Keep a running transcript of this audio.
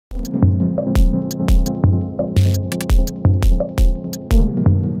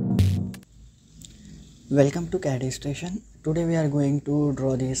Welcome to CAD station. Today we are going to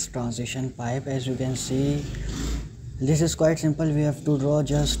draw this transition pipe. As you can see, this is quite simple. We have to draw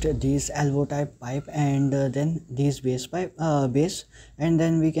just this elbow type pipe and then this base, and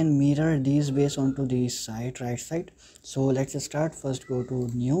then we can mirror these base onto this side, right side. So let's start. First go to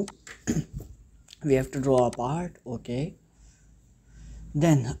new. We have to draw a part. Okay,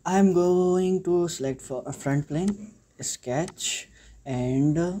 then I'm going to select for a front plane, sketch,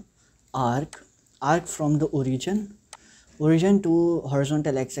 and arc from the origin to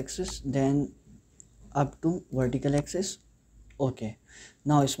horizontal x-axis, then up to vertical axis. Okay,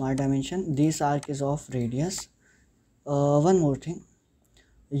 now smart dimension. This arc is of radius. One more thing,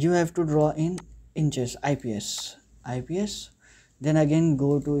 you have to draw in inches, IPS. Then again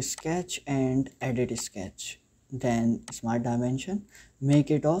go to sketch and edit sketch, then smart dimension, make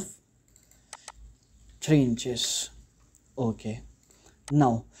it of 3 inches. Okay,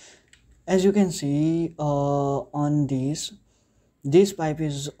 now as you can see on this pipe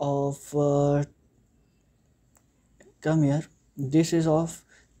is of come here, this is of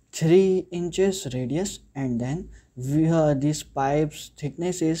 3 inches radius, and then this pipe's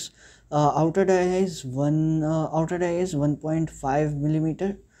thickness is outer dia is 1.5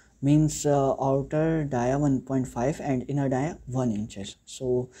 millimeter, means outer dia 1.5 and inner dia 1 inches.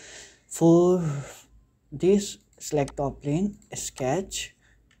 So for this, select top plane, sketch,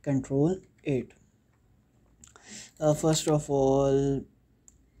 control 8. First of all,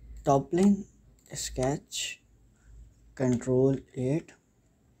 top plane, sketch, control 8.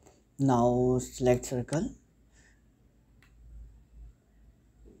 Now select circle,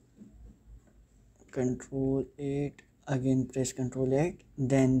 control 8, again press control 8,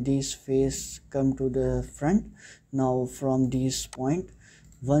 then this face come to the front. Now from this point,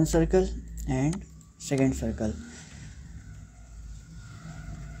 one circle and second circle.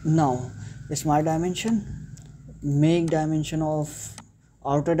 Now smart dimension, make dimension of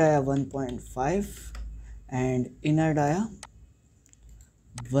outer dia 1.5 and inner dia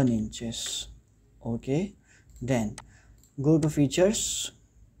 1 inches. Okay, then go to features,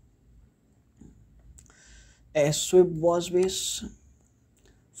 a sweep boss base.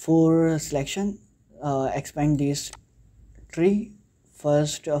 For selection, expand this tree.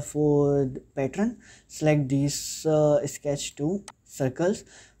 First for the pattern, select this sketch 2 circles.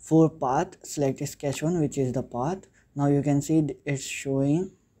 For path, select sketch 1, which is the path. Now you can see it's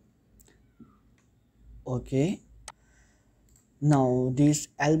showing. Okay, now this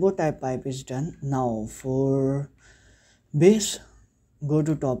elbow type pipe is done. Now for base, go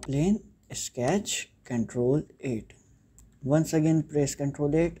to top plane, sketch, control 8. Once again press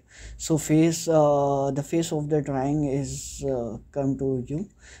control 8. So face the face of the drawing is come to you.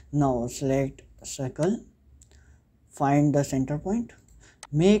 Now select circle, find the center point,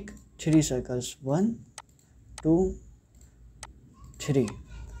 make 3 circles, 1 2 3,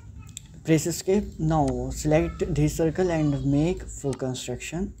 press escape. Now select this circle and make for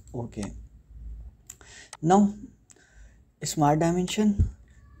construction. Okay, now smart dimension,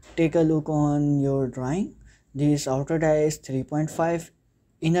 take a look on your drawing. This outer dia is 3.5,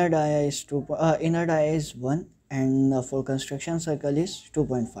 inner dia is 1, and for construction circle is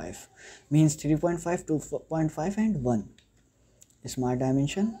 2.5, means 3.5, 2.5 and 1. Smart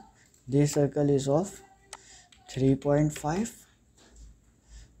dimension, this circle is of 3.5,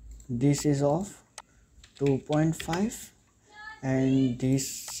 this is of 2.5, and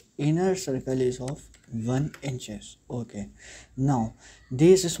this inner circle is of 1 inches. Okay, now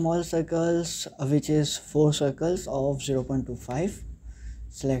these small circles, which is 4 circles of 0.25,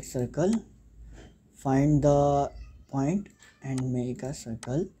 select circle, find the point and make a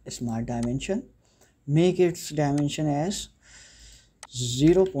circle. Smart dimension, make its dimension as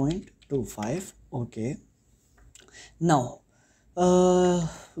 0.25. okay, now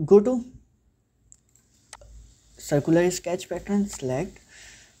go to circular sketch pattern, select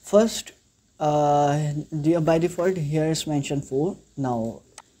first. By default here is mentioned 4. Now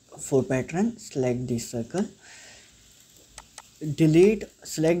for pattern, select this circle, delete,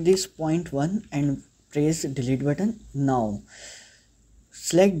 select this point 1 and press delete button. Now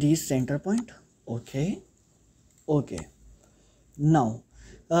select this center point. Okay, now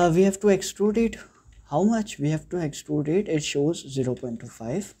we have to extrude it. How much we have to extrude it? It shows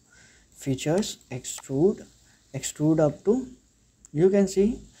 0.25. Features, extrude up to, you can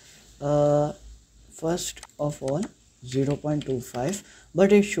see first of all 0.25,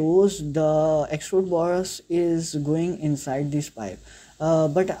 but it shows the extrude boss is going inside this pipe,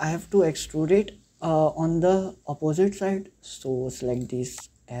 but I have to extrude it on the opposite side. So select this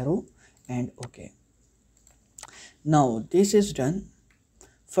arrow and okay, now this is done.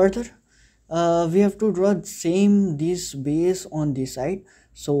 Further, we have to draw same this base on this side.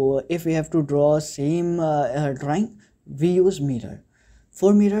 So if we have to draw same drawing, we use mirror.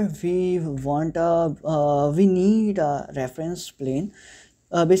 For mirror we want a we need a reference plane.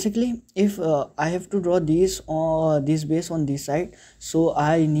 Basically if I have to draw this or this base on this side, so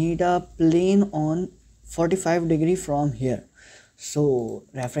I need a plane on 45 degree from here. So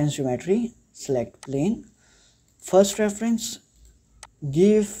reference geometry, select plane, first reference,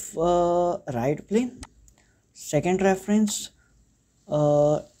 give right plane, second reference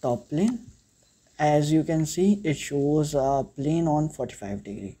top plane. As you can see, it shows a plane on 45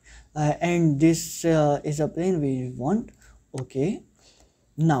 degree, and this is a plane we want. Okay,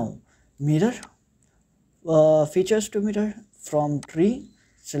 now mirror, features to mirror, from tree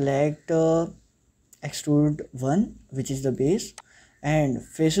select extrude 1, which is the base, and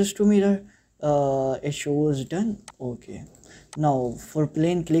faces to mirror, it shows done. Okay, now for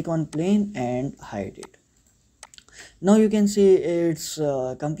plane, click on plane and hide it. Now you can see it's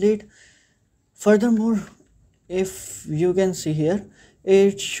complete. Furthermore, if you can see here,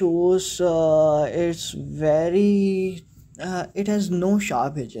 it shows it's very it has no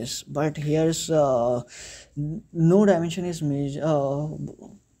sharp edges, but here's no dimension is major.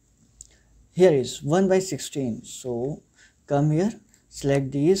 Here is 1 by 16. So come here,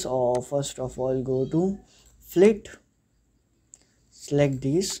 select these, or first of all go to flit, select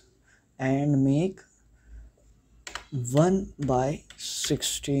these and make 1 by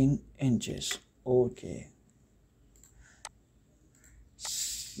 16 inches. Okay,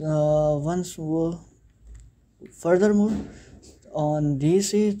 once more, furthermore, on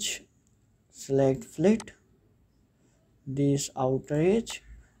this edge select flit, this outer edge,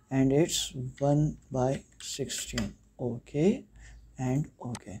 and it's 1 by 16. Okay, and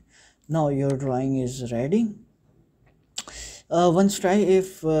okay, now your drawing is ready. Once try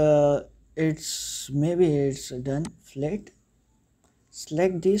if it's done. Flit,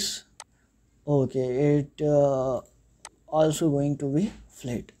 select this. Okay, it also going to be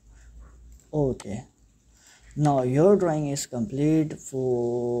flat. Okay, now your drawing is complete.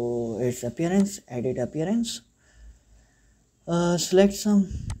 For its appearance, edit appearance, select some.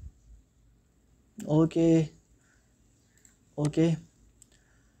 Okay,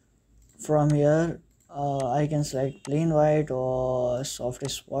 from here I can select plain white or soft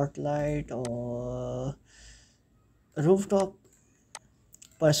spotlight or rooftop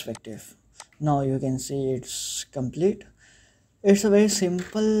perspective. Now you can see it's complete. It's a very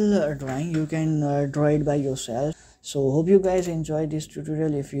simple drawing. You can draw it by yourself. So hope you guys enjoyed this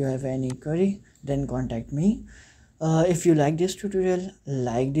tutorial. If you have any query, then contact me. If you like this tutorial,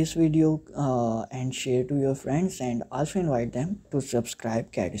 like this video and share to your friends, and also invite them to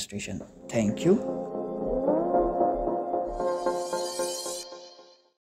subscribe CAD Station. Thank you.